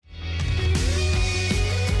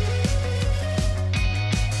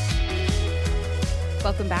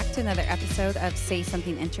Welcome back to another episode of Say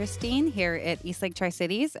Something Interesting here at Eastlake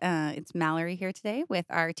Tri-Cities. It's Mallory here today with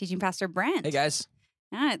our teaching pastor, Brent. Hey, guys.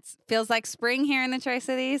 Yeah, it feels like spring here in the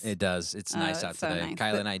Tri-Cities. It does. It's nice out it's so today. nice.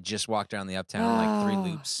 Kyla and I just walked around the uptown like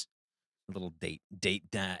 3 loops. A little date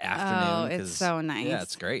afternoon. Oh, it's 'cause, so nice. Yeah,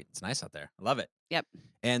 it's great. It's nice out there. I love it. Yep.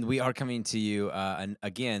 And we are coming to you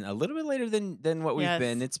again a little bit later than what we've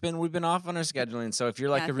Yes. been. We've been off on our scheduling. So if you're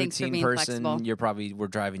like Yeah, a thanks for routine being person, flexible. we're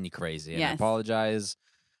driving you crazy. And I Yes. apologize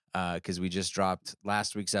because we just dropped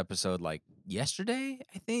last week's episode like yesterday,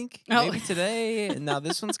 I think. Oh. Maybe today. And now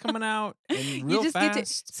this one's coming out and You real just fast. get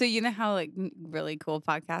to, so you know how like really cool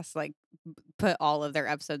podcasts like put all of their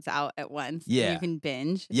episodes out at once. And Yeah. you can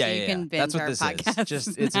binge. Yeah, so you yeah, can yeah. binge That's what our this podcast is.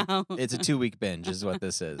 Just it's now. a 2-week binge is what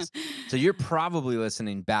this is. So you're probably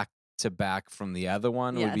listening back to back from the other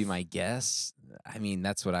one would be Yes. my guess. I mean,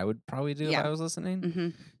 that's what I would probably do if Yeah. I was listening. hmm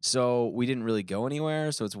So we didn't really go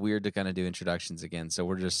anywhere, so it's weird to kind of do introductions again. So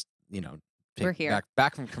we're just, We're here.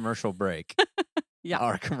 back from commercial break. Yeah.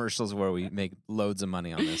 Our commercials where we make loads of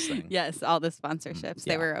money on this thing. Yes, all the sponsorships.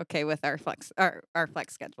 They Yeah. were okay with our flex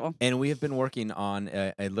schedule. And we have been working on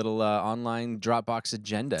a little online Dropbox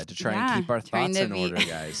agenda to try and Yeah, keep our trying thoughts to in be- order,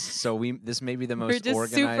 guys. So this may be the We're most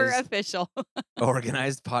just super organized official.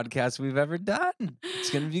 organized podcast we've ever done.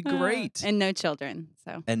 It's going to be great. And no children.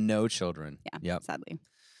 So And no children. yeah, Yep. sadly.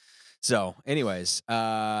 So, anyways,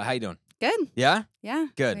 how you doing? Good. Yeah? Yeah.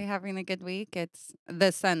 Good. We're having a good week. It's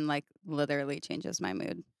the sun like literally changes my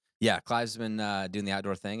mood. Yeah, Clive's been doing the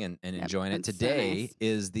outdoor thing and Yep, enjoying it. it's so Today nice.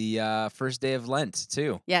 is the first day of Lent,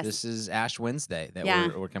 too. Yes. This is Ash Wednesday that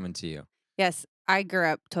Yeah. we're coming to you. Yes, I grew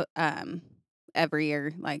up to every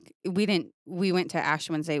year. Like we went to Ash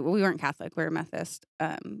Wednesday. Well, we weren't Catholic. We were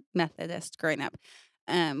Methodist growing up.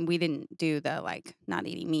 We didn't do the like not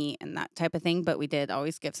eating meat and that type of thing, but we did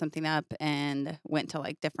always give something up and went to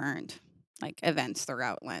like different like events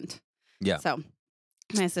throughout Lent. Yeah. So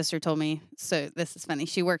my sister told me, so this is funny.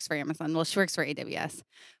 She works for Amazon. Well, she works for AWS.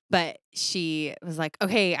 But she was like,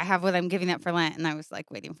 okay, I have what I'm giving up for Lent. And I was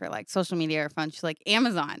like waiting for like social media or phone. She's like,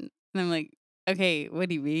 Amazon. And I'm like, okay, what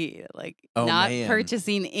do you mean? Like Oh, not man.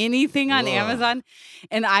 purchasing anything on Ugh. Amazon.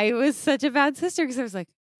 And I was such a bad sister because I was like,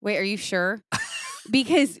 wait, are you sure?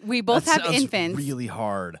 Because we both That have sounds infants. really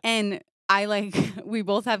hard. And we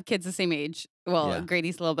both have kids the same age. Well, Yeah.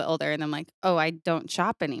 Grady's a little bit older. And I'm like, oh, I don't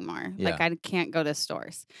shop anymore. Like, Yeah. I can't go to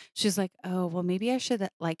stores. She's like, oh, well, maybe I should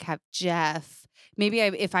like have Jeff. Maybe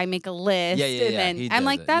if I make a list. Yeah, And then he I'm does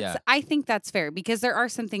like, it, that's, yeah. I think that's fair because there are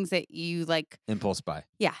some things that you like. Impulse buy.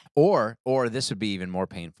 Yeah. Or this would be even more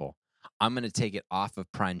painful. I'm going to take it off of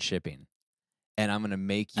Prime shipping. And I'm going to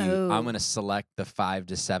make you, Oh. I'm going to select the 5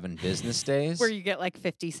 to 7 business days. Where you get like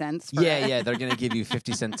 50 cents. For Yeah, it. yeah. They're going to give you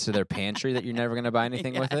 50 cents to their pantry that you're never going to buy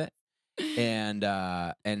anything with it. And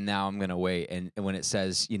now I'm going to wait. And when it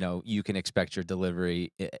says, you can expect your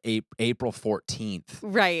delivery April 14th.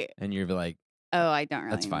 Right. And you're like, Oh, I don't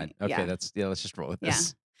really. that's fine. need- Okay, yeah. let's just roll with Yeah.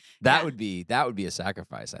 this. That Yeah. would be a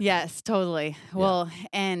sacrifice. I think. Yes, totally. Well,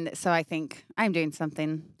 and so I think I'm doing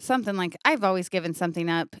something like I've always given something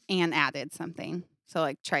up and added something. So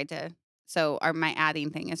like my adding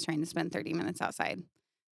thing is trying to spend 30 minutes outside.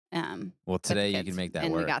 Well, today you kids, can make that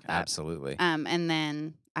and we work. got that. Absolutely. And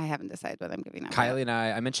then I haven't decided what I'm giving up. yet. Kylie and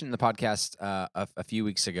I mentioned in the podcast a few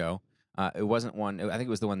weeks ago. It wasn't one. I think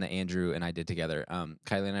it was the one that Andrew and I did together.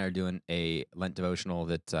 Kylie and I are doing a Lent devotional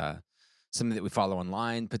that something that we follow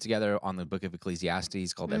online, put together on the Book of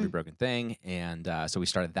Ecclesiastes called Every Broken Thing. And so we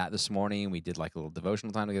started that this morning. We did like a little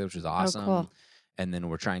devotional time together, which was awesome. cool. And then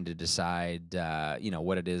we're trying to decide,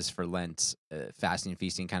 what it is for Lent, fasting,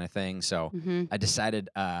 feasting kind of thing. So Mhm. I decided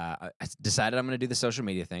I'm going to do the social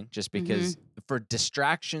media thing just because for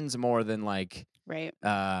distractions more than like. Right.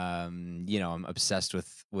 I'm obsessed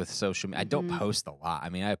with social media. I don't Mhm. post a lot. I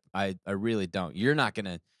mean, I really don't. You're not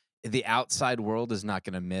gonna. The outside world is not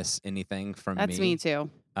gonna miss anything from That's me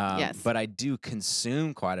too. Yes. But I do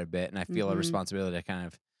consume quite a bit, and I feel a Mhm. responsibility to kind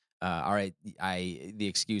of. All right, the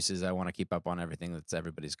excuse is I want to keep up on everything that's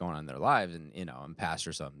everybody's going on in their lives, and I'm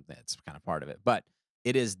pastor, so that's kind of part of it. But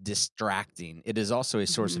it is distracting. It is also a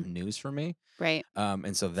source of news for me. Right.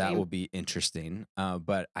 And so that Same. will be interesting.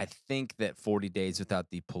 But I think that 40 days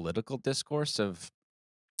without the political discourse of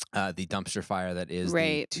the dumpster fire that is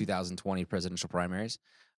Right. the 2020 presidential primaries,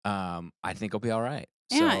 I think will be all right.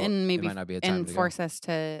 Yeah, So and it maybe might not be a time and to go. force us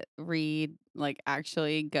to read, like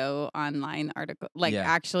actually go online article, like Yeah.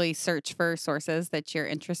 actually search for sources that you're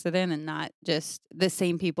interested in, and not just the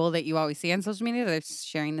same people that you always see on social media. They're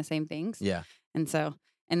sharing the same things, Yeah. and so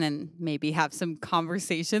and then maybe have some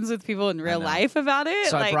conversations with people in real know. life about it.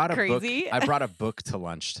 So like I brought crazy. a book. I brought a book to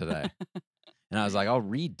lunch today. And I was like, I'll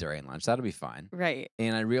read during lunch. That'll be fine. Right.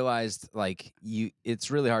 And I realized like it's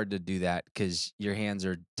really hard to do that because your hands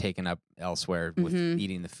are taken up elsewhere with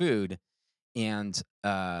eating the food. And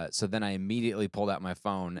so then I immediately pulled out my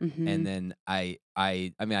phone, and then I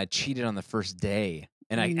cheated on the first day,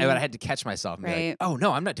 and I had to catch myself and be like, oh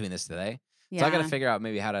no, I'm not doing this today. So I got to figure out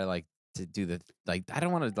maybe how to to do the I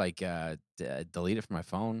don't want to delete it from my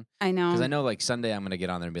phone. I know, because I know Sunday I'm gonna get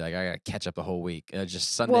on there and be like, I gotta catch up the whole week.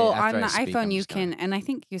 Just Sunday. Well, after on the I speak, iPhone you can, and I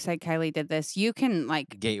think you said Kylie did this. You can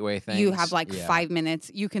gateway things. You have 5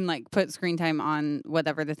 minutes. You can put screen time on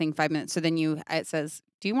whatever the thing 5 minutes. So then it says,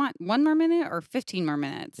 do you want 1 more minute or 15 more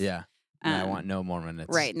minutes? Yeah. I want no more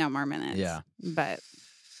minutes. Right, no more minutes. Yeah. But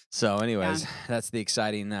so, anyways, that's the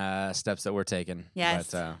exciting steps that we're taking.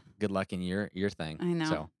 Yes. But good luck in your thing. I know.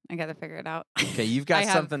 So. I got to figure it out. Okay, you've got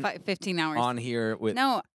something 15 hours on here with.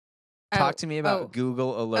 No. Talk to me about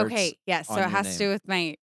Google Alerts. Okay, yes. So it has to do with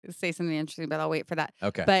say something interesting, but I'll wait for that.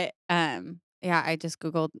 Okay. But yeah, I just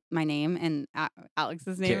Googled my name and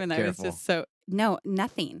Alex's name, and I was just no,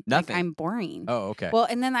 nothing. Nothing. I'm boring. Oh, okay. Well,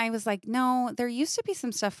 and then I was like, no, there used to be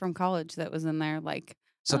some stuff from college that was in there,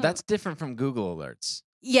 So that's different from Google Alerts.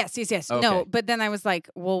 Yes. Okay. No, but then I was like,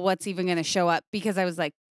 well, what's even going to show up? Because I was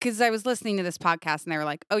listening to this podcast and they were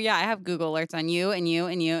like, oh yeah, I have Google Alerts on you and you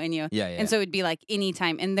and you and you. Yeah. And so it'd be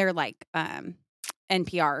anytime, and they're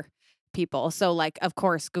NPR people. So of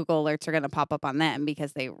course Google Alerts are going to pop up on them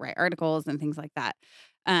because they write articles and things like that.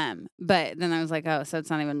 But then I was like, oh, so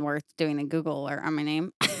it's not even worth doing a Google alert on my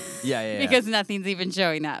name. Yeah. Because nothing's even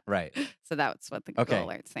showing up. Right. So that's what the Google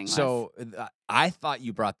Alerts thing was. So I thought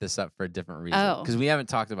you brought this up for a different reason. Because we haven't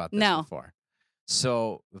talked about this before.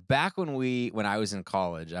 So back when I was in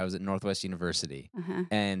college, I was at Northwest University,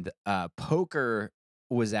 and poker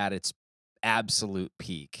was at its absolute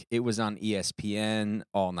peak. It was on ESPN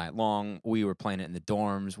all night long. We were playing it in the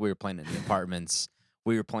dorms. We were playing it in the apartments.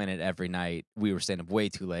 We were playing it every night. We were staying up way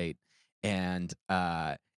too late, and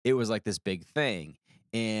it was this big thing.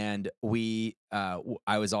 And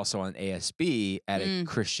I was also on ASB at a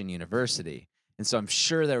Christian university, and so I'm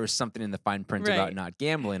sure there was something in the fine print about not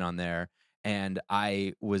gambling on there. And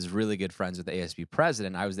I was really good friends with the ASB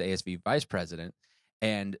president. I was the ASB vice president,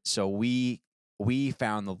 and so we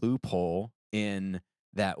found the loophole in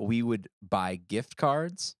that we would buy gift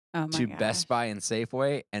cards to Best Buy and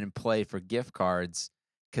Safeway and play for gift cards,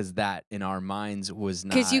 because that in our minds was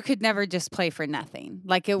not, because you could never just play for nothing.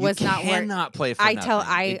 It was not work. Cannot play for nothing.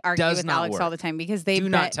 I argue with Alex all the time because they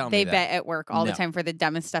bet at work all the time for the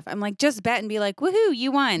dumbest stuff. I'm like, just bet and be like, woohoo,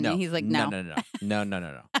 you won. No, and he's like, no.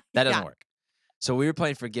 That doesn't work. So we were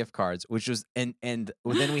playing for gift cards, which was and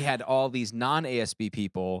then we had all these non-ASB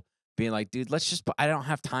people being like, dude, I don't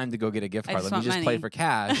have time to go get a gift card. Let me just play for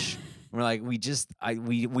cash. And we're like,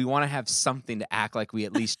 we want to have something to act like we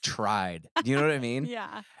at least tried. Do you know what I mean?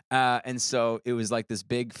 Yeah. And so it was this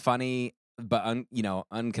big, funny, but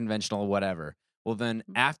unconventional whatever. Well, then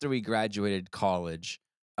after we graduated college,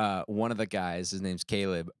 one of the guys, his name's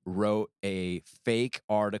Caleb, wrote a fake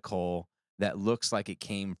article that looks like it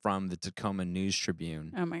came from the Tacoma News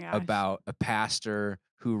Tribune. Oh my gosh. About a pastor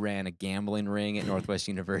who ran a gambling ring at Northwest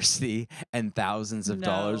University, and thousands of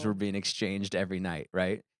dollars were being exchanged every night,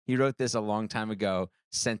 right? He wrote this a long time ago,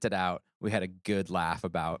 sent it out. We had a good laugh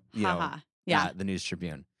about, the News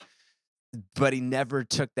Tribune. But he never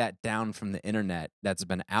took that down from the internet that's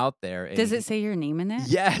been out there. And does it say your name in it?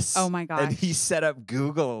 Yes. Oh my gosh. And he set up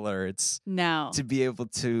Google Alerts to be able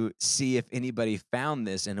to see if anybody found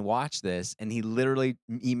this and watched this. And he literally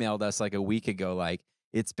emailed us a week ago,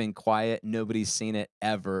 it's been quiet. Nobody's seen it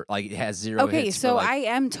ever. It has zero hits. Okay, so I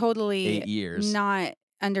am totally 8 years. Not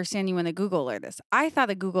understanding when the Google alert is. I thought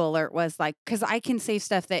a Google alert was because I can save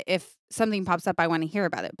stuff that if something pops up, I want to hear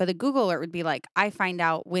about it. But a Google alert would be I find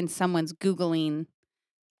out when someone's Googling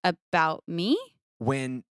about me.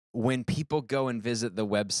 When people go and visit the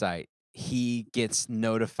website, he gets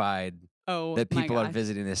notified that people are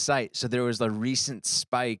visiting this site. So there was a recent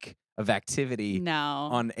spike of activity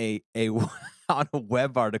on a on a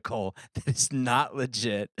web article that is not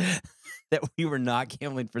legit. That we were not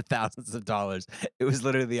gambling for thousands of dollars. It was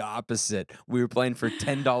literally the opposite. We were playing for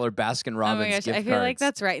 $10 Baskin Robbins oh my gosh, gift I feel cards. like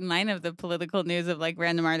that's right in line of the political news of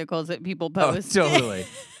random articles that people post. Oh, totally.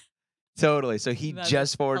 Totally. So he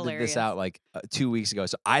just forwarded hilarious. this out 2 weeks ago.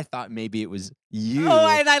 So I thought maybe it was you. Oh,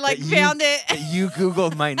 and I found it. That you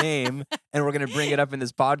Googled my name, and we're going to bring it up in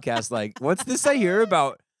this podcast. What's this I hear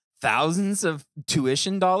about thousands of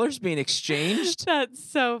tuition dollars being exchanged? That's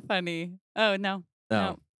so funny. Oh, no.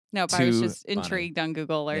 No. Nope, I was just intrigued on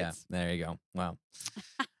Google Alerts. Yeah, there you go. Wow.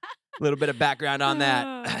 little bit of background on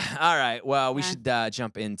that. All right. Well, we Yeah. should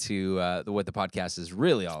jump into what the podcast is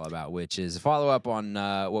really all about, which is a follow up on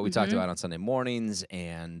what we talked Mhm. about on Sunday mornings.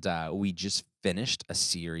 And we just finished a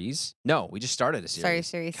series. No, we just started a series.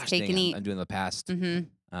 Series, Gosh, Take dang, and Eat. I'm doing the past. Mhm.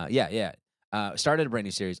 Yeah. Started a brand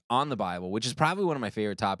new series on the Bible, which is probably one of my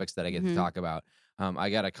favorite topics that I get to Mhm. talk about. I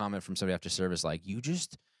got a comment from somebody after service like,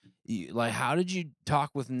 like, how did you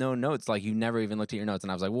talk with no notes? Like, you never even looked at your notes.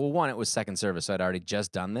 And I was like, well, one, it was second service, so I'd already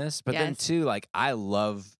just done this. But then Yes. two, like, I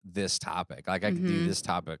love this topic. Like, I could do Mhm. this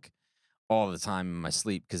topic all the time in my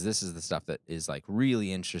sleep because this is the stuff that is like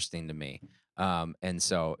really interesting to me. And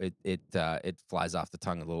so it flies off the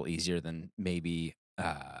tongue a little easier than maybe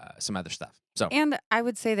some other stuff. So And I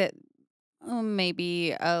would say that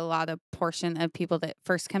maybe a lot of portion of people that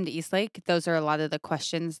first come to Eastlake, those are a lot of the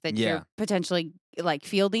questions that Yeah. you're potentially like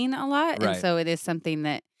fielding a lot. And Right. so it is something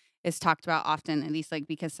that is talked about often at Eastlake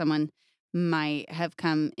because someone might have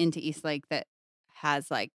come into Eastlake that has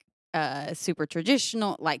like a super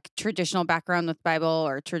traditional background with Bible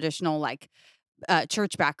or traditional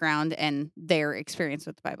church background, and their experience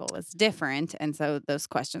with the Bible was different. And so those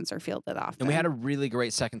questions are fielded often. And we had a really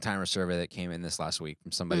great second timer survey that came in this last week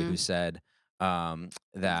from somebody who said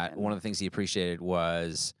that good. one of the things he appreciated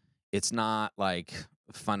was it's not like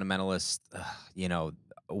fundamentalist,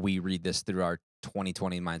 we read this through our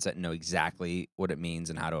 2020 mindset and know exactly what it means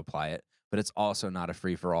and how to apply it, but it's also not a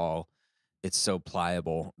free for all. It's so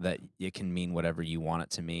pliable that it can mean whatever you want it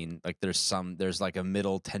to mean. Like there's like a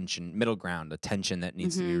middle ground, a tension that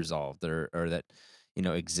needs to be Mhm. resolved or that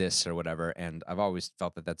exists or whatever. And I've always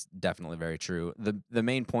felt that that's definitely very true. The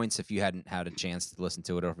main points, if you hadn't had a chance to listen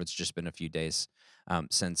to it, or if it's just been a few days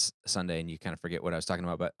since Sunday and you kind of forget what I was talking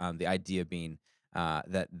about, but the idea being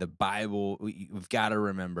that the Bible, we've got to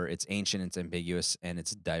remember, it's ancient, it's ambiguous, and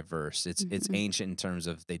it's diverse. It's Mhm. ancient in terms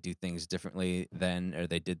of they do things differently then, or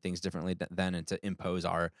they did things differently then, and to impose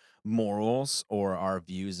our morals or our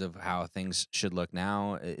views of how things should look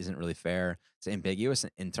now isn't really fair. It's ambiguous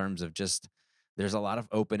in terms of just there's a lot of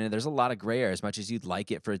open and there's a lot of gray area. As much as you'd like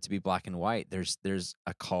it for it to be black and white, there's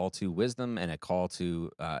a call to wisdom and a call to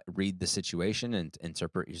read the situation and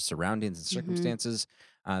interpret your surroundings and Mhm. circumstances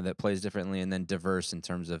that plays differently, and then diverse in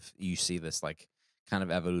terms of you see this like kind of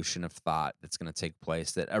evolution of thought that's going to take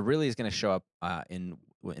place that really is going to show up in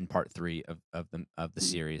part 3 of the Mm.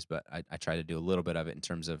 series. But I try to do a little bit of it in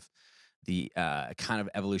terms of the kind of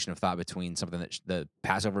evolution of thought between something that the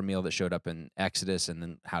Passover meal that showed up in Exodus, and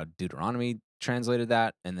then how Deuteronomy translated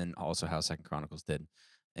that, and then also how Second Chronicles did.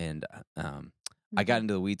 And I got Mhm.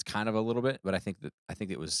 into the weeds kind of a little bit, but I think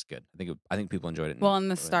it was good. I think people enjoyed it. Well, and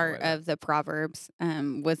the in a start way that- of the Proverbs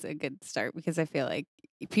was a good start because I feel like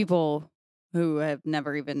people who have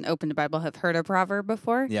never even opened a Bible have heard a proverb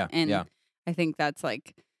before. Yeah, And yeah. I think that's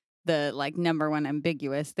like the number one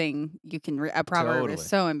ambiguous thing you can a proverb Totally. is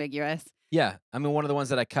so ambiguous. Yeah, I mean, one of the ones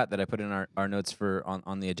that I cut that I put in our notes for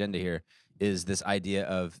on the agenda here is this idea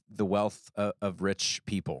of the wealth of rich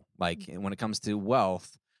people. Like when it comes to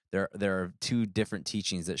wealth, there are two different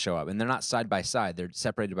teachings that show up, and they're not side by side. They're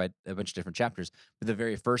separated by a bunch of different chapters. But the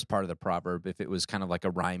very first part of the proverb, if it was kind of like a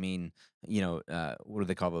rhyming, what do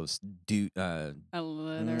they call those?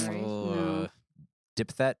 Alliteration. No,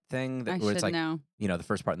 Dipthet thing I where it's should like know. the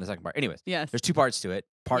first part and the second part. Anyways, Yes. there's two parts to it.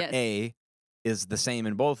 Part Yes. A is the same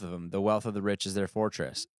in both of them. The wealth of the rich is their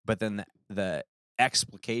fortress. But then the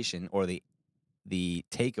explication or the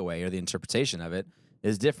takeaway or the interpretation of it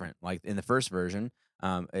is different. Like in the first version,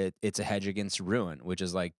 it's a hedge against ruin, which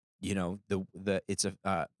is like it's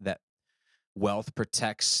that wealth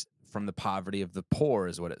protects from the poverty of the poor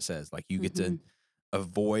is what it says. Like you get to Mhm.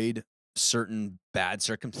 avoid certain bad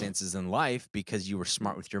circumstances in life because you were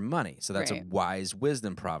smart with your money. So that's a Right. wise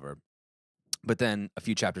wisdom proverb. But then a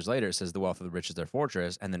few chapters later, it says the wealth of the rich is their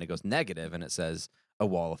fortress, and then it goes negative, and it says a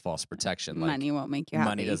wall of false protection. Like Money won't make you happy.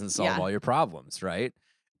 money doesn't solve Yeah. all your problems, right?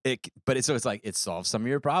 So it's like it solves some of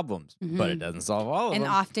your problems, but it Mhm. doesn't solve all of And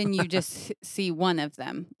them. often you just see one of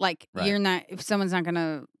them. Like Right. you're not, if someone's not going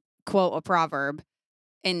to quote a proverb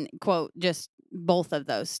and quote just both of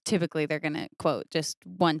those, typically they're going to quote just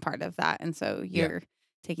one part of that. And so you're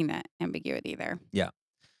taking that ambiguity there. Yeah.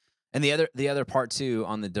 And the other part too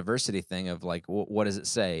on the diversity thing of like what does it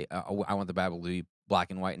say? I want the Bible to be black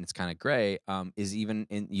and white and it's kind of gray. Is even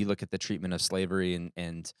in you look at the treatment of slavery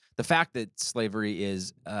and the fact that slavery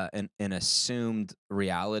is an assumed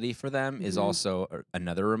reality for them is Mhm. also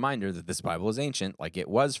another reminder that this Bible is ancient, like it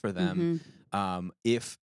was for them. Mhm.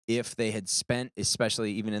 If they had spent,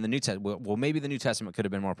 especially even in the New Testament, well, maybe the New Testament could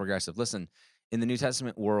have been more progressive. Listen, in the New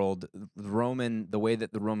Testament world, the way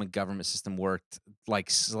that the Roman government system worked, like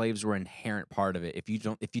slaves were an inherent part of it. If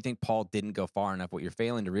you think Paul didn't go far enough, what you're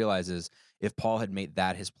failing to realize is if Paul had made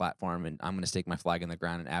that his platform, and I'm going to stake my flag in the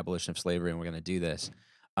ground, and abolition of slavery, and we're going to do this,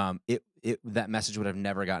 that message would have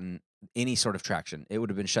never gotten any sort of traction. It would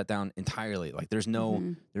have been shut down entirely. Like there's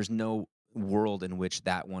no world in which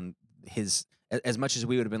that one as much as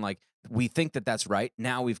we would have been like, we think that that's right.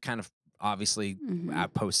 Now we've kind of obviously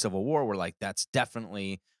at post Civil War, we're like, that's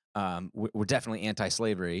definitely we're definitely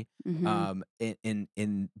anti-slavery. But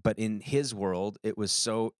in his world, it was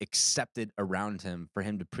so accepted around him for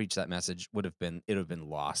him to preach that message it would have been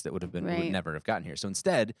lost. It would never have gotten here. So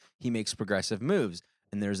instead, he makes progressive moves,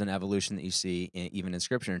 and there's an evolution that you see even in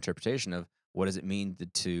scripture interpretation of what does it mean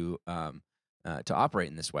to operate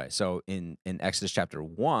in this way. So in Exodus chapter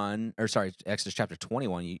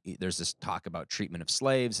 21, there's this talk about treatment of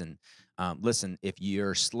slaves. And listen, if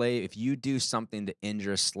you do something to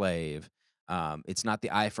injure a slave, it's not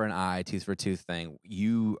the eye for an eye, tooth for a tooth thing.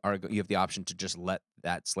 You have the option to just let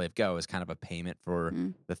that slave go as kind of a payment for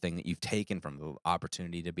the thing that you've taken from the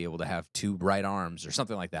opportunity to be able to have two right arms or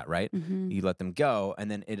something like that, right? You let them go,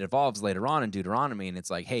 and then it evolves later on in Deuteronomy, and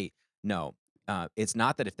it's like, hey, no. It's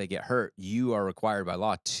not that if they get hurt, you are required by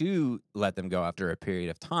law to let them go after a period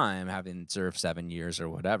of time, having served 7 years or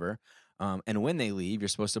whatever. And when they leave, you're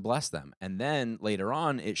supposed to bless them. And then later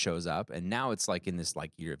on, it shows up, and now it's like in this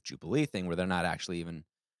like year of Jubilee thing where they're not actually even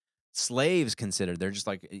slaves considered. They're just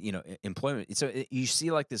like employment. So you see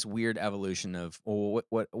like this weird evolution of what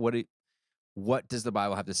does the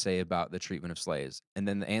Bible have to say about the treatment of slaves? And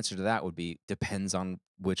then the answer to that would be depends on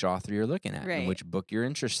which author you're looking at and which book you're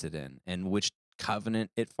interested in and which covenant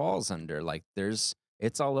it falls under. Like it's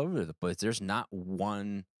all over the place. There's not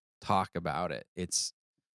one talk about it. It's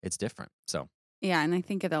different. So yeah, and I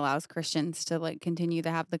think it allows Christians to like continue to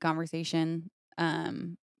have the conversation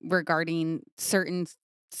regarding certain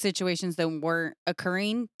situations that weren't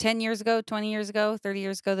occurring 10 years ago, 20 years ago, 30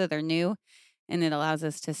 years ago, that they're new. And it allows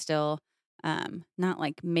us to still not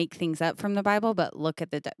like make things up from the Bible, but look at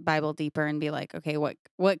the Bible deeper and be like, okay,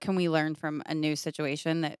 what can we learn from a new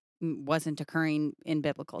situation that wasn't occurring in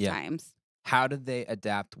biblical times? How did they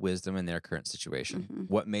adapt wisdom in their current situation?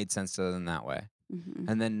 What made sense to them that way?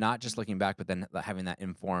 And then not just looking back, but then having that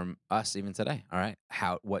inform us even today. All right,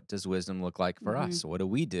 what does wisdom look like for us? What do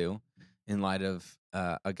we do in light of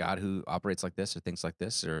a God who operates like this or thinks like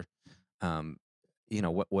this, or what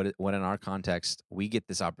in our context we get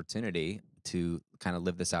this opportunity to kind of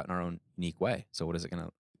live this out in our own unique way. So what is it going to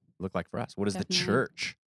look like for us? What does the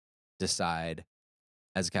church decide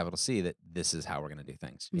as a capital C that this is how we're going to do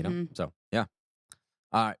things? You know, so yeah.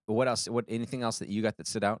 All right. What else? Anything else that you got that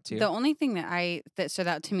stood out to you? The only thing that stood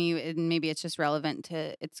out to me, and maybe it's just relevant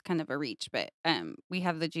to, it's kind of a reach, but we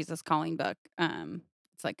have the Jesus Calling book.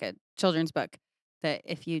 It's like a children's book that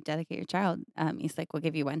if you dedicate your child, Eastlake will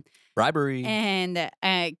give you one. Bribery. And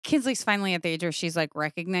Kinsley's finally at the age where she's like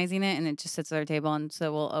recognizing it, and it just sits at our table, and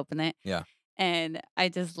so we'll open it. Yeah. And I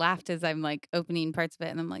just laughed as I'm like opening parts of it,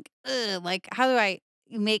 and I'm like, ugh, like how do I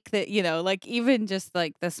make the, like even just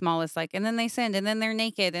like the smallest, like, and then they sinned, and then they're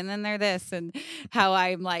naked, and then they're this, and how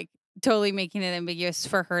I'm like totally making it ambiguous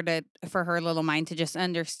for her little mind to just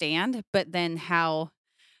understand. But then how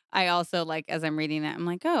I also like, as I'm reading it, I'm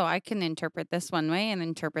like, oh, I can interpret this one way and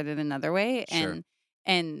interpret it another way. Sure.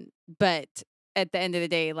 But at the end of the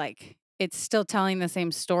day, like it's still telling the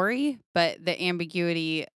same story, but the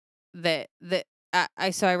ambiguity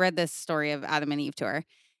so I read this story of Adam and Eve to her,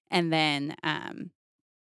 and then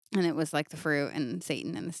and it was like the fruit and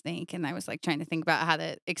Satan and the snake, and I was like trying to think about how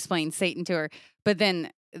to explain Satan to her. But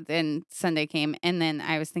then Sunday came, and then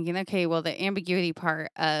I was thinking, okay, well, the ambiguity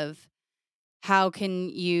part of how can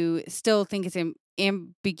you still think it's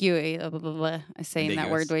ambiguity? Blah, blah, blah, blah. I'm saying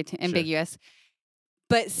that word way too ambiguous,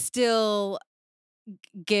 but still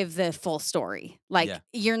give the full story. Like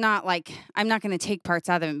you're not like, I'm not going to take parts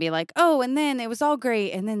out of it and be like, oh, and then it was all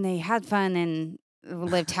great, and then they had fun and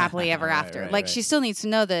lived happily ever after. Like she still needs to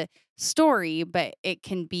know the story, but it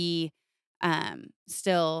can be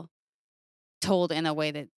still told in a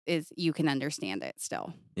way that is you can understand it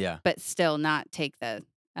still. Yeah. But still not take the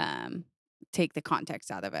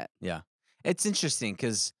context out of it. Yeah. It's interesting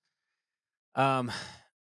because and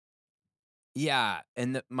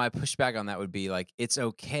my pushback on that would be like, it's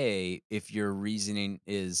okay if your reasoning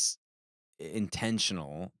is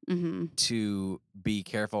intentional to be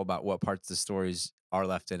careful about what parts of the stories are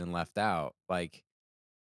left in and left out. Like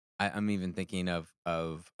I'm even thinking of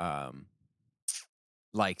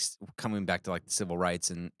like coming back to like the civil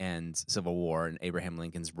rights and Civil War and Abraham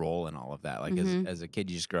Lincoln's role and all of that. Like as a kid,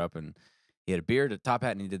 you just grow up and He had a beard, a top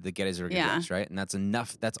hat, and he did the Gettysburg Yeah. Address, right? And that's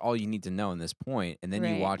enough. That's all you need to know in this point. And then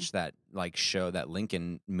you Right. watch that show, that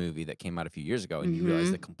Lincoln movie that came out a few years ago, and you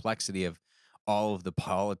realize the complexity of all of the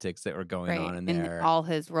politics that were going on in and there. all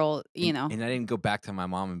his role, And I didn't go back to my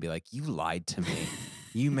mom and be like, "You lied to me.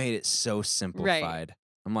 You made it so simplified."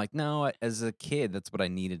 I'm like, "No, as a kid, that's what I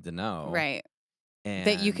needed to know." right. And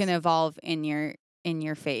That you can evolve in your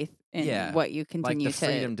faith and what you like continue the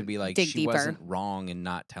freedom to be like, dig she deeper. wasn't wrong in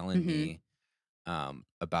not telling Mhm. me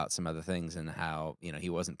about some other things and how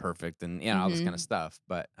he wasn't perfect and all this kind of stuff.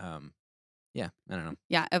 But yeah, I don't know.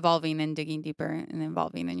 Yeah, evolving and digging deeper and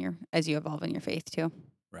evolving as you evolve in your faith too.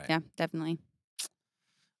 Right. Yeah, definitely.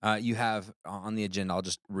 You have on the agenda, I'll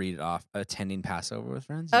just read it off, attending Passover with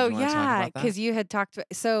friends. Oh Did you want to talk yeah, about that? because you had talked.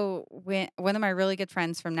 So one of my really good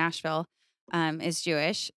friends from Nashville, is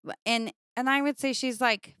Jewish, and I would say she's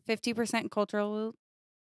like 50%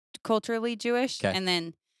 culturally Jewish, 'Kay. and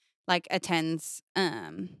then like attends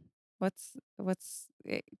what's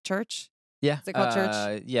church? Yeah. Is it called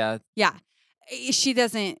church? Yeah. Yeah.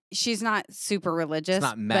 She's not super religious. It's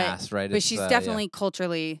not mass, right? But It's, she's yeah. definitely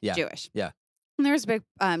culturally Yeah. Jewish. Yeah. And there's a big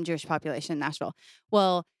Jewish population in Nashville.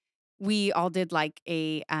 Well, we all did like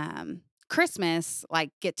a Christmas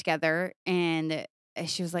like get together, and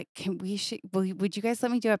she was like, would you guys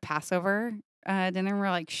let me do a Passover dinner? And we're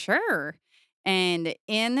like, sure. And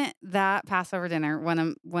in that Passover dinner,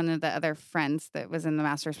 one of the other friends that was in the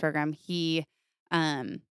master's program, he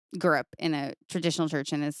grew up in a traditional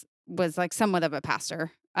church and was like somewhat of a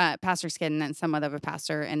pastor's kid, and then somewhat of a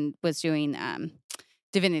pastor, and was doing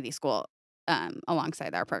divinity school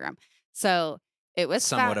alongside our program. So it was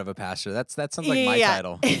somewhat of a pastor. That sounds like my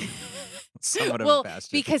title. Somewhat of a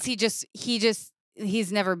pastor. Because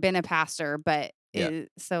he's never been a pastor, but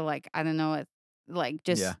so like I don't know, like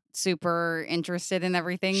just super interested in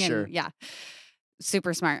everything. Sure. And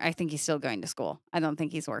super smart. I think he's still going to school. I don't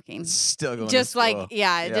think he's working. Still going just to school. like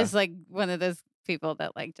just like one of those people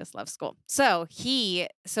that like just love school. So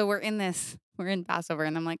we're in Passover,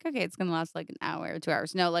 and I'm like, okay, it's gonna last like an hour or 2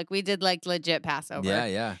 hours. No, like we did like legit Passover.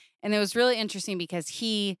 Yeah. And it was really interesting because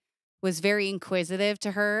he was very inquisitive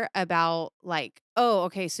to her about like, oh,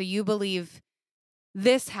 okay, so you believe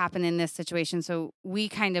this happened in this situation, so we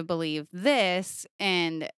kind of believe this,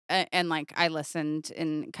 and like I listened,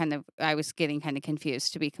 and I was getting kind of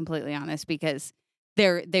confused, to be completely honest, because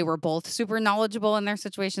they were both super knowledgeable in their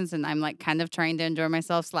situations, and I'm like kind of trying to enjoy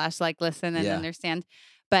myself / like listen and understand.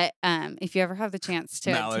 But if you ever have the chance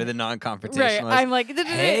to Mallory, the non-confrontationalist, right, I'm like,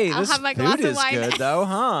 hey, I'll this have my food glass is of wine. good though,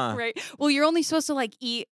 huh? Right. Well, you're only supposed to like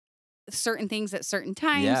eat certain things at certain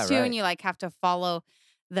times too, and you like have to follow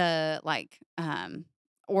the like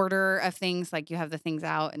order of things. Like you have the things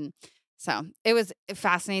out, and so it was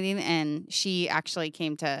fascinating. And she actually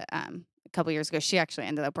came to a couple years ago. She actually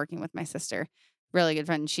ended up working with my sister, really good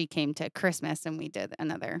friend. She came to Christmas, and we did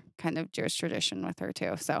another kind of Jewish tradition with her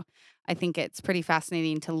too. So I think it's pretty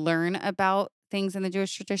fascinating to learn about things in the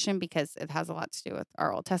Jewish tradition because it has a lot to do with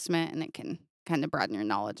our Old Testament, and it can kind of broaden your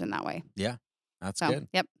knowledge in that way. Yeah, that's good.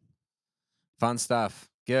 Yep. Fun stuff.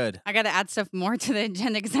 Good. I got to add stuff more to the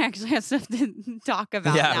agenda because I actually have stuff to talk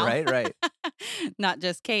about now. Right. Not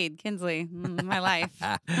just Cade, Kinsley, my life.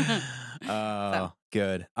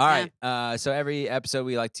 Good. All right. So every episode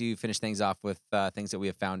we like to finish things off with things that we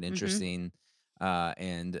have found interesting.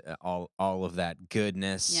 And all of that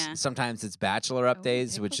goodness. Yeah. Sometimes it's bachelor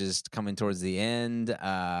updates, which is coming towards the end.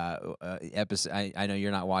 Episode. I know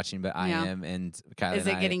you're not watching, but I am. And Kylie is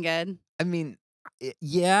it getting good? I mean,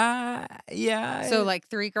 yeah. So like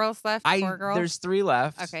 3 girls left, 4 girls. There's 3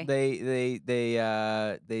 left. Okay.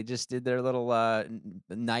 They just did their little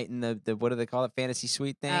night in the what do they call it, fantasy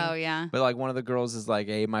suite thing. Oh yeah. But like one of the girls is like,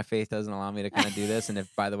 hey, my faith doesn't allow me to kind of do this, and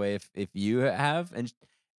if by the way, if you have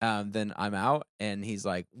and then I'm out. And he's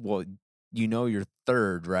like, well, you're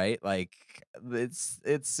third, right? Like it's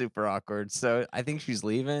super awkward. So I think she's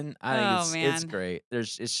leaving. I think it's great.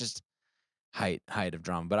 It's just height of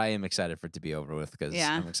drama, but I am excited for it to be over with because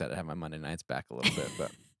I'm excited to have my Monday nights back a little bit.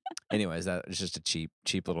 But anyways, that is just a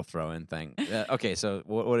cheap little throw in thing. Okay, so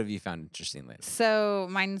what have you found interesting lately? So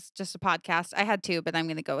mine's just a podcast. I had 2, but I'm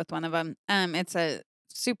going to go with one of them. It's a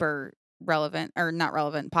super relevant or not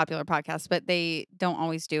relevant popular podcast, but they don't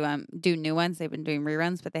always do new ones. They've been doing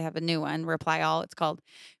reruns, but they have a new one, Reply All. It's called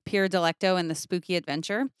Pure Delecto and the Spooky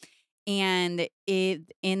Adventure. And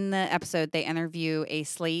in the episode they interview a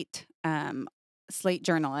Slate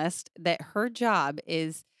journalist that her job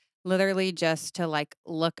is literally just to like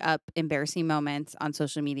look up embarrassing moments on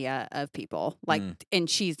social media of people, like and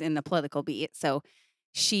she's in the political beat, so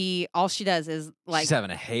all she does is like She's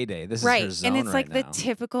having a heyday. This is her right. zone And it's right like the now.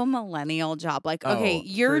 typical millennial job. Like, okay, Oh,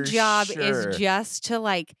 your for job sure. is just to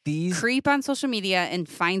like These creep on social media and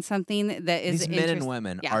find something that is these men and interest-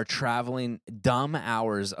 women Yeah. are traveling dumb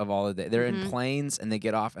hours of all the day. They're in Mhm. planes and they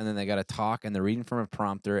get off and then they got to talk and they're reading from a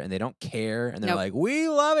prompter and they don't care and they're Nope. like, "We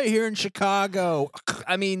love it here in Chicago."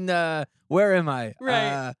 I mean, where am I?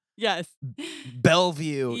 Right. Yes.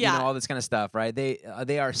 Bellevue, Yeah. all this kind of stuff, right? They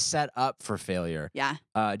are set up for failure. Yeah.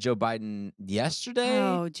 Joe Biden yesterday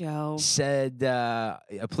Oh, Joe. said,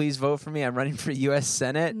 "Please vote for me. I'm running for U.S.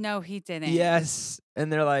 Senate." No, he didn't. Yes,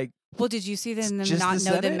 and they're like, Well, did you see them Just not the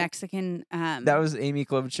know the Senate? Mexican? that was Amy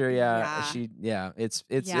Klobuchar. Yeah. It's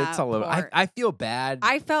Yeah, all over. poor- I feel bad.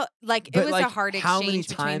 I felt like it But, was like, a hard how many exchange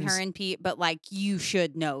between her times- and Pete, but like you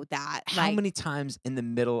should know that. How Like, many times in the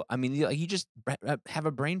middle? I mean, you just have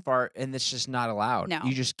a brain fart, and it's just not allowed. No.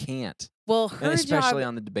 You just can't, well, and her especially job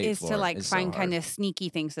on the debate is floor. to like is so find kind hard. of sneaky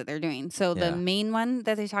things that they're doing. So Yeah. the main one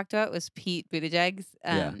that they talked about was Pete Buttigieg's.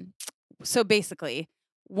 Yeah. So basically,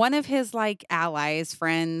 one of his like allies,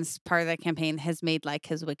 friends, part of the campaign has made like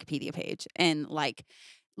his Wikipedia page and like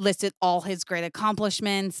listed all his great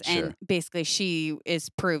accomplishments. Sure. And basically, she is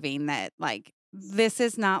proving that like this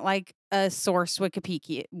is not like a source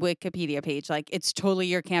Wikipedia page. Like it's totally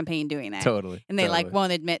your campaign doing it. Totally, And they like totally.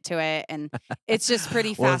 won't admit to it, and it's just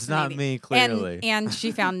pretty Well, it's fascinating. not me, clearly. And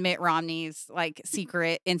she found Mitt Romney's like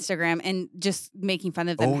secret Instagram and just making fun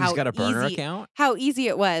of them. Oh, how he's got a burner easy, account. How easy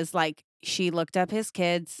it was. Like she looked up his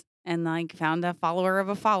kids and like found a follower of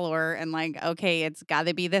a follower and like, okay, it's got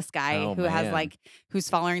to be this guy Oh, who has man. like who's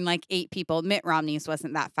following like 8 people. Mitt Romney's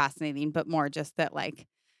wasn't that fascinating, but more just that like,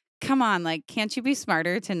 come on, like, can't you be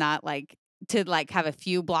smarter to not like to like have a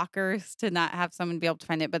few blockers to not have someone be able to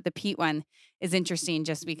find it? But the Pete one is interesting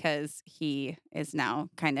just because he is now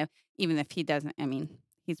kind of, even if he doesn't, I mean,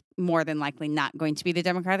 he's more than likely not going to be the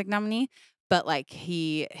Democratic nominee, but like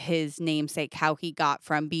his namesake, how he got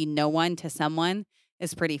from being no one to someone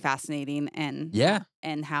is pretty fascinating. And Yeah.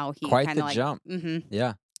 and how he Quite kind the of like jump.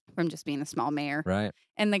 Yeah. from just being a small mayor. Right.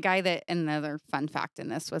 And the guy that, another fun fact in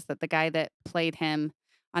this was that the guy that played him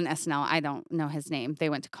on SNL, I don't know his name. They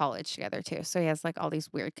went to college together too. So he has like all these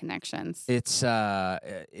weird connections.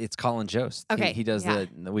 It's Colin Jost. Okay, He does yeah.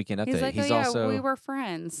 the Weekend Update. He's like, He's oh yeah, also we were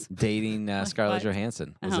friends. dating Like, Scarlett what?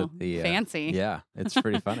 Johansson. Was Oh, it the fancy. Yeah, it's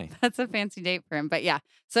pretty funny. That's a fancy date for him. But yeah,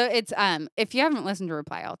 so it's if you haven't listened to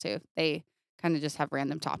Reply All too, they kind of just have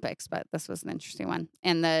random topics, but this was an interesting one.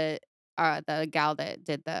 And the gal that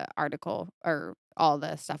did the article or all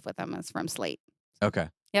the stuff with them is from Slate. Okay.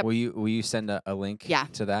 Yep. Will you send a link Yeah.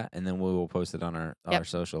 to that, and then we will post it on our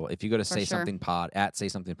social. If you go to For Say sure. Something Pod at Say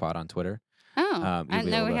Something Pod on Twitter, Oh, you'll I be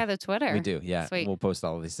didn't know able we to- had a Twitter. we do. Yeah, Sweet. we'll post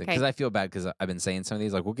all of these things Okay. because I feel bad because I've been saying some of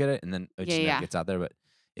these like we'll get it, and then it just Yeah, never yeah. gets out there. But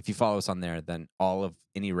if you follow us on there, then all of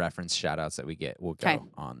any reference shout outs that we get will go 'Kay.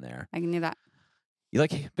 on there. I can do that. You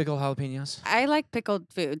like pickled jalapenos? I like pickled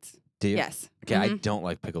foods. Do you? Yes. Okay, I Mhm. don't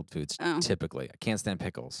like pickled foods Oh. typically. I can't stand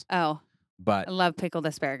pickles. Oh, But I love pickled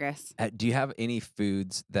asparagus. do you have any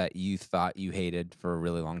foods that you thought you hated for a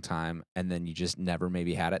really long time and then you just never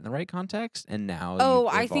maybe had it in the right context and now Oh,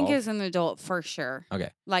 you've I think evolved? as an adult for sure. Okay.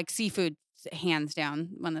 Like seafood, hands down,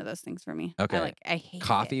 one of those things for me. Okay. I hate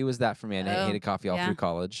Coffee it. was that for me. I Oh, hated coffee all yeah. through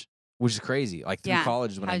college, which is crazy. Like through Yeah.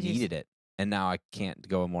 college is when I How'd you s- needed it, and now I can't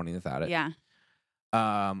go a morning without it. Yeah.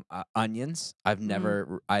 Onions. I've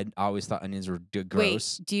never. I always thought onions were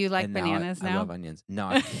gross. Wait, do you like and now bananas I now? love onions.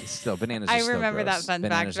 No, still bananas. Are I still remember that gross. fun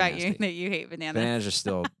Bananas fact are about you nasty. that you hate bananas. Bananas are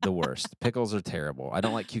still the worst. Pickles are terrible. I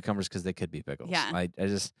don't like cucumbers because they could be pickles. Yeah. I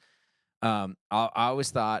just I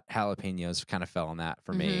always thought jalapenos kind of fell on that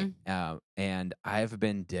for me. And I've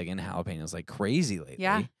been digging jalapenos like crazy lately.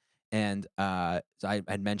 Yeah. And so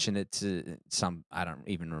I'd mentioned it to some, I don't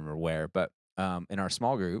even remember where, but in our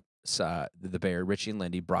small group, the bear, Richie and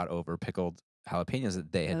Lindy brought over pickled jalapenos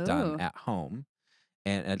that they had done Ooh. at home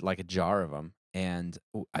and like a jar of them. And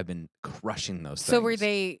I've been crushing those So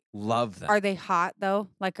things. Love them. are they hot though?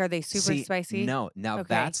 Like, are they super See, spicy? No. Now Okay.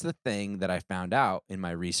 that's the thing that I found out in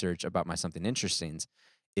my research about my something interesting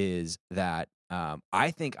is that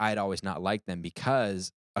I think I'd always not liked them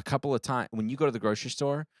because a couple of times when you go to the grocery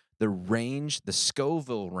store, the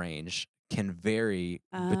Scoville range can vary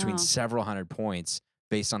between Oh. several hundred points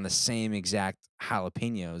based on the same exact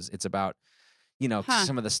jalapenos. It's about Huh.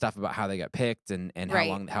 some of the stuff about how they got picked and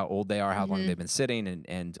Right. how old they are, how long Mhm. they've been sitting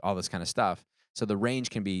and all this kind of stuff. So the range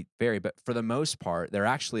can be vary, but for the most part, they're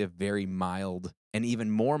actually a very mild and even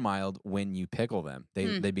more mild when you pickle them.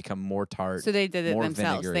 They become more tart, So they did it more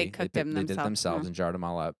themselves. vinegary. They cooked them They did it themselves Huh. and jarred them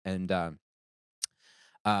all up. And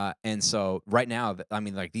And so right now, I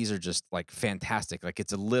mean, like these are just like fantastic. Like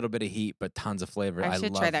it's a little bit of heat, but tons of flavor. I I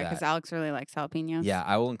should try love that because that. Alex really likes jalapenos. Yeah,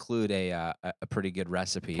 I will include a pretty good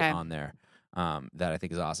recipe Okay. on there that I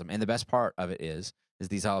think is awesome. And the best part of it is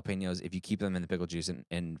these jalapenos, if you keep them in the pickle juice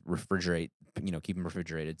and refrigerate, keep them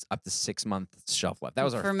refrigerated, it's up to 6 month shelf life. That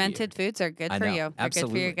was our Fermented fear. foods are good I for know, you. They're good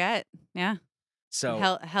for your absolutely. gut. Yeah. So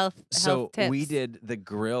Health so tips. we did the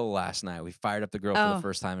grill last night. We fired up the grill for the Oh,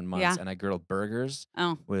 first time in months, yeah. and I grilled burgers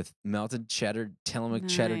Oh, with melted cheddar, Tillamook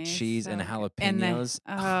cheddar nice. cheese, and So good. And jalapenos.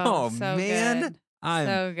 oh, so man, good. I'm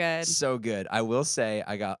So good. so good. I will say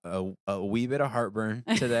I got a wee bit of heartburn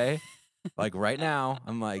today. Like right now,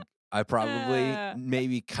 I'm like I probably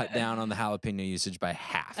maybe cut down on the jalapeno usage by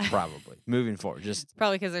half. Probably moving forward, just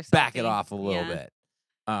Probably because they're back it salty. off a little Yeah. bit.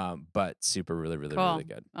 But super, really, really, Cool. really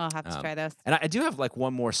good. I'll have to try those. And I do have like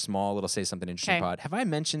one more small little say something interesting 'Kay. pod. Have I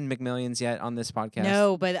mentioned McMillions yet on this podcast?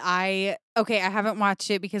 No, but I haven't watched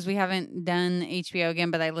it because we haven't done HBO again,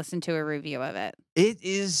 but I listened to a review of it. It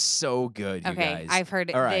is so good, you Okay. guys. I've heard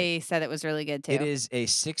All right. they said it was really good too. It is a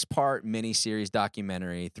 6-part miniseries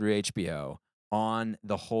documentary through HBO on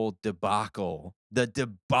the whole debacle,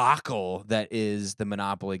 that is the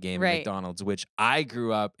Monopoly game at Right. McDonald's, which I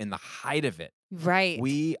grew up in the height of it. Right.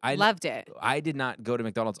 I loved it. I did not go to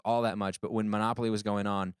McDonald's all that much, but when Monopoly was going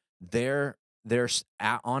on, their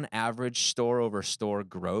on average store over store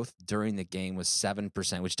growth during the game was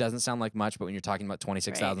 7%, which doesn't sound like much, but when you're talking about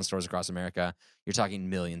 26,000 Right. stores across America, you're talking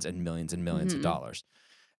millions and millions and millions of Mhm. dollars.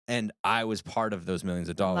 And I was part of those millions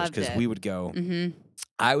of dollars Loved because it. we would go. Mm-hmm.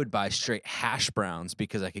 I would buy straight hash browns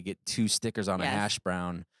because I could get 2 stickers on a Yes. hash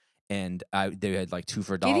brown, and they had like 2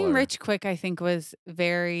 for $1. Getting rich quick, I think, was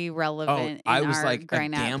very relevant. I in was our like a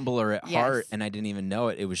growing up. gambler at heart, Yes. and I didn't even know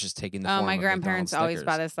it. It was just taking the Oh, form my of grandparents McDonald's always stickers.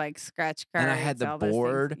 bought us like scratch cards. And I had the all those things.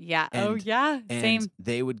 board, Yeah. and- yeah. And Same.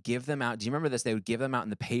 they would give them out. Do you remember this? They would give them out in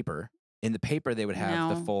the paper. In the paper, they would have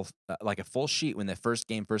the No. full, like a full sheet when the first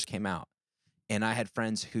game first came out. And I had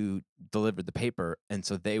friends who delivered the paper, and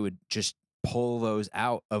so they would just pull those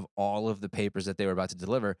out of all of the papers that they were about to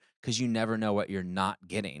deliver because you never know what you're not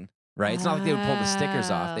getting, right? It's not like they would pull the stickers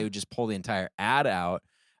off. They Oh. would just pull the entire ad out,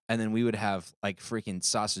 and then we would have like freaking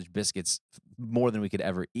sausage biscuits more than we could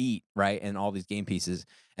ever eat, right? And all these game pieces.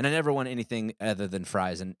 And I never won anything other than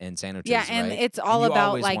fries and sandwiches, Yeah, and right? it's all you about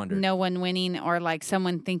always like wondered. no one winning or like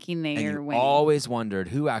someone thinking And they're you winning. always wondered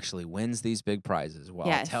who actually wins these big prizes. Well,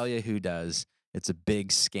 I'll Yes. tell you who does. It's a big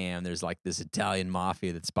scam. There's like this Italian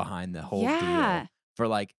mafia that's behind the whole Yeah. deal. For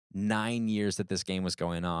like 9 years that this game was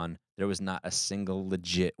going on, there was not a single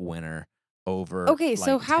legit winner over. Okay,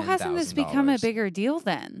 so like, how hasn't this become a $10,000. bigger deal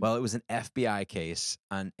then? Well, it was an FBI case,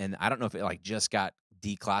 and I don't know if it like just got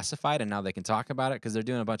declassified and now they can talk about it because they're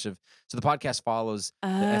doing a bunch of. So the podcast follows the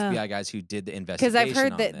FBI guys who did the investigation. Because I've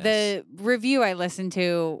heard on that this. the review I listened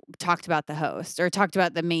to talked about the host or talked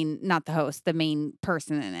about the main, not the host, the main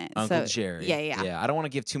person in it. Uncle So, Jerry. Yeah. Yeah, I don't want to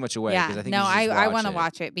give too much away Yeah. because I think No, you should just I want to it.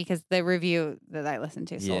 watch it because the review that I listened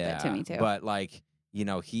to sold it to me too. But like,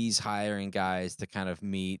 he's hiring guys to kind of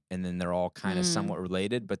meet, and then they're all kind of somewhat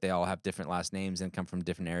related, but they all have different last names and come from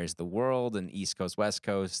different areas of the world and East Coast, West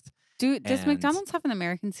Coast. Does and- McDonald's have an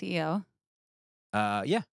American CEO?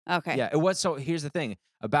 Yeah. Okay. Yeah, it was. So here's the thing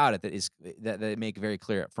about it that they make very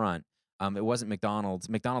clear up front. It wasn't McDonald's.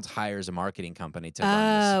 McDonald's hires a marketing company to run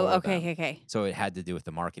this Oh, for okay, them. okay. So it had to do with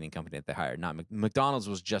the marketing company that they hired. Not McDonald's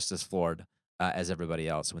was just as floored as everybody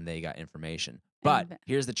else when they got information. But And-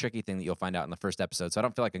 here's the tricky thing that you'll find out in the first episode. So I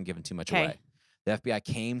don't feel like I'm giving too much 'Kay. away. The FBI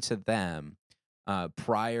came to them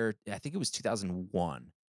prior. I think it was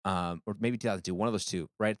 2001 or maybe 2002. One of those two,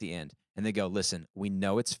 right at the end, and they go, "Listen, we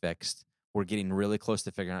know it's fixed. We're getting really close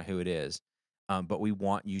to figuring out who it is." But we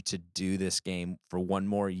want you to do this game for one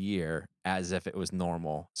more year as if it was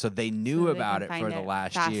normal. So they knew they about can it find for the it.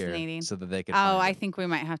 last year Fascinating. so that they could Oh, find I it. think we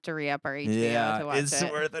might have to re-up our HBO Yeah, to watch it's it.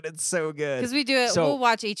 worth it. It's so good. Because we do it, So- we'll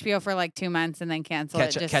watch HBO for like 2 months and then cancel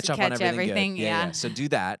it. Just catch up on everything. Good. Yeah. So do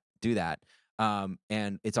that.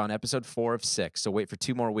 And it's on episode 4 of 6. So wait for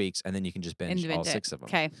 2 more weeks, and then you can just binge all 6 of them.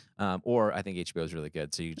 Okay. Or I think HBO is really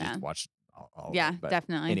good, so you just Yeah. watch all of Yeah, them. But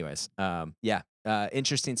definitely. anyways,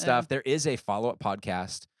 interesting stuff. There is a follow-up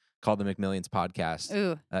podcast called the McMillions Podcast.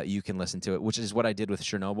 Ooh. You can listen to it, which is what I did with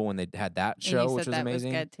Chernobyl when they had that And you show, said which was that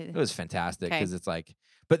amazing. good too. It was fantastic Okay. because it's like,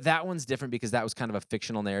 but that one's different because that was kind of a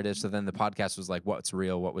fictional narrative. So then the podcast was like, what's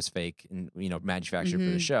real, what was fake, and manufactured for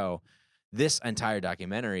the Mhm. show. This entire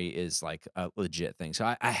documentary is like a legit thing. So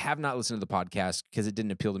I have not listened to the podcast because it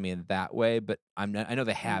didn't appeal to me in that way, but I know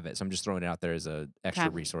they have it, so I'm just throwing it out there as a extra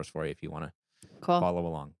Okay. resource for you if you want to Cool. follow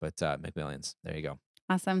along. But McMillions, there you go.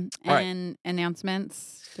 Awesome. All right. And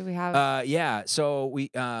announcements? Do we have? Yeah. So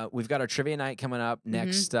we've got our trivia night coming up Mhm.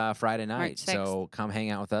 next Friday night. March 6th. So come hang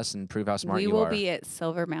out with us and prove how smart We you will are. be at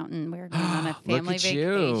Silver Mountain. We're going on a Look family at vacation.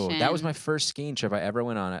 you. That was my first skiing trip I ever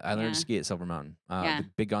went on. I learned Yeah. to ski at Silver Mountain. Yeah. The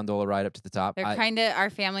big gondola ride up to the top. They're our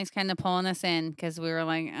family's kind of pulling us in because we were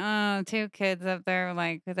like, oh, 2 kids up there.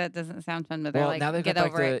 Like, that doesn't sound fun. But they're Well, like, now they've get got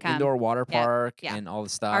like over it. the Come. indoor water Yep. park Yeah. and all the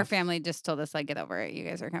stuff. Our family just told us, like, get over it. You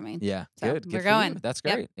guys are coming. Yeah, So, good. we're for you. going. That's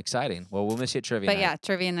Yep. great. Exciting. Well, we'll miss you at trivia But night. yeah,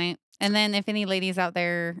 trivia night. And then if any ladies out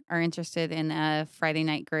there are interested in a Friday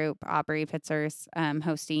night group, Aubrey Pitzer's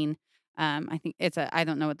hosting. I think I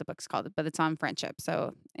don't know what the book's called, but it's on Friendship.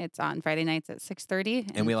 So it's on Friday nights at 6:30.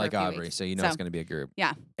 And we for a like few Aubrey, weeks. so you know it's going to be a group.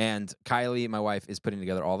 Yeah. And Kylie, my wife, is putting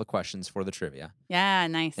together all the questions for the trivia. Yeah,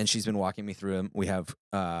 nice. And she's been walking me through them. We have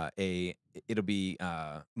it'll be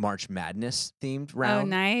March Madness themed round. Oh,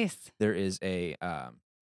 nice. There is a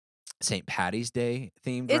St. Patty's Day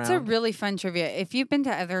themed It's a round. really fun trivia. If you've been to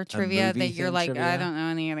other trivia movie that you're themed like, I trivia? don't know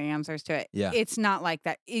any of the answers to it. Yeah. It's not like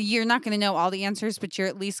that. You're not going to know all the answers, but you're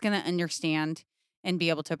at least going to understand and be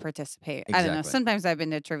able to participate. I don't know. Exactly. Sometimes I've been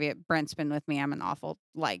to trivia. Brent's been with me. I'm an awful,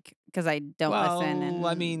 because I don't listen. And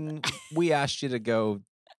I mean, we asked you to go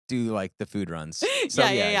do like the food runs. So,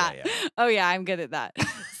 yeah. Oh yeah, I'm good at that.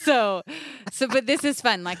 So, but this is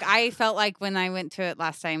fun. Like I felt like when I went to it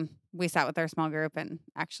last time, we sat with our small group and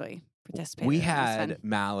actually participated. We It was had fun.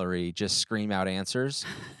 Mallory just scream out answers,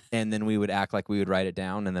 and then we would act like we would write it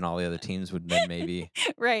down, and then all the other teams would then maybe,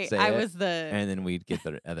 right. say I it, was the and then we'd get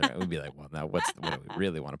the other. We'd be like, well, now what do we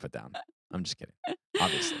really want to put down? I'm just kidding,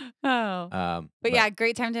 obviously. oh. But yeah,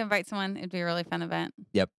 great time to invite someone. It'd be a really fun event.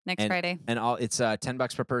 Yep. Next Friday. And it's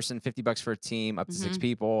 $10 per person, $50 for a team, up to 6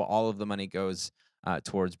 people. All of the money goes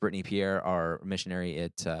towards Brittany Pierre, our missionary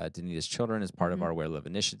at Danita's Children, as part of our Where Live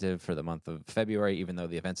initiative for the month of February. Even though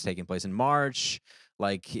the event's taking place in March,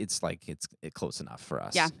 it's close enough for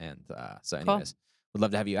us. Yeah. And so, anyways, would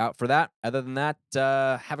love to have you out for that. Other than that,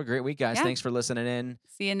 have a great week, guys. Yeah. Thanks for listening in.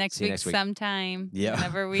 See you next week sometime. Yeah.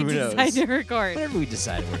 Whenever we Who decide knows? to record. Whatever we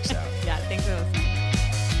decide works out. Yeah. Thanks for listening.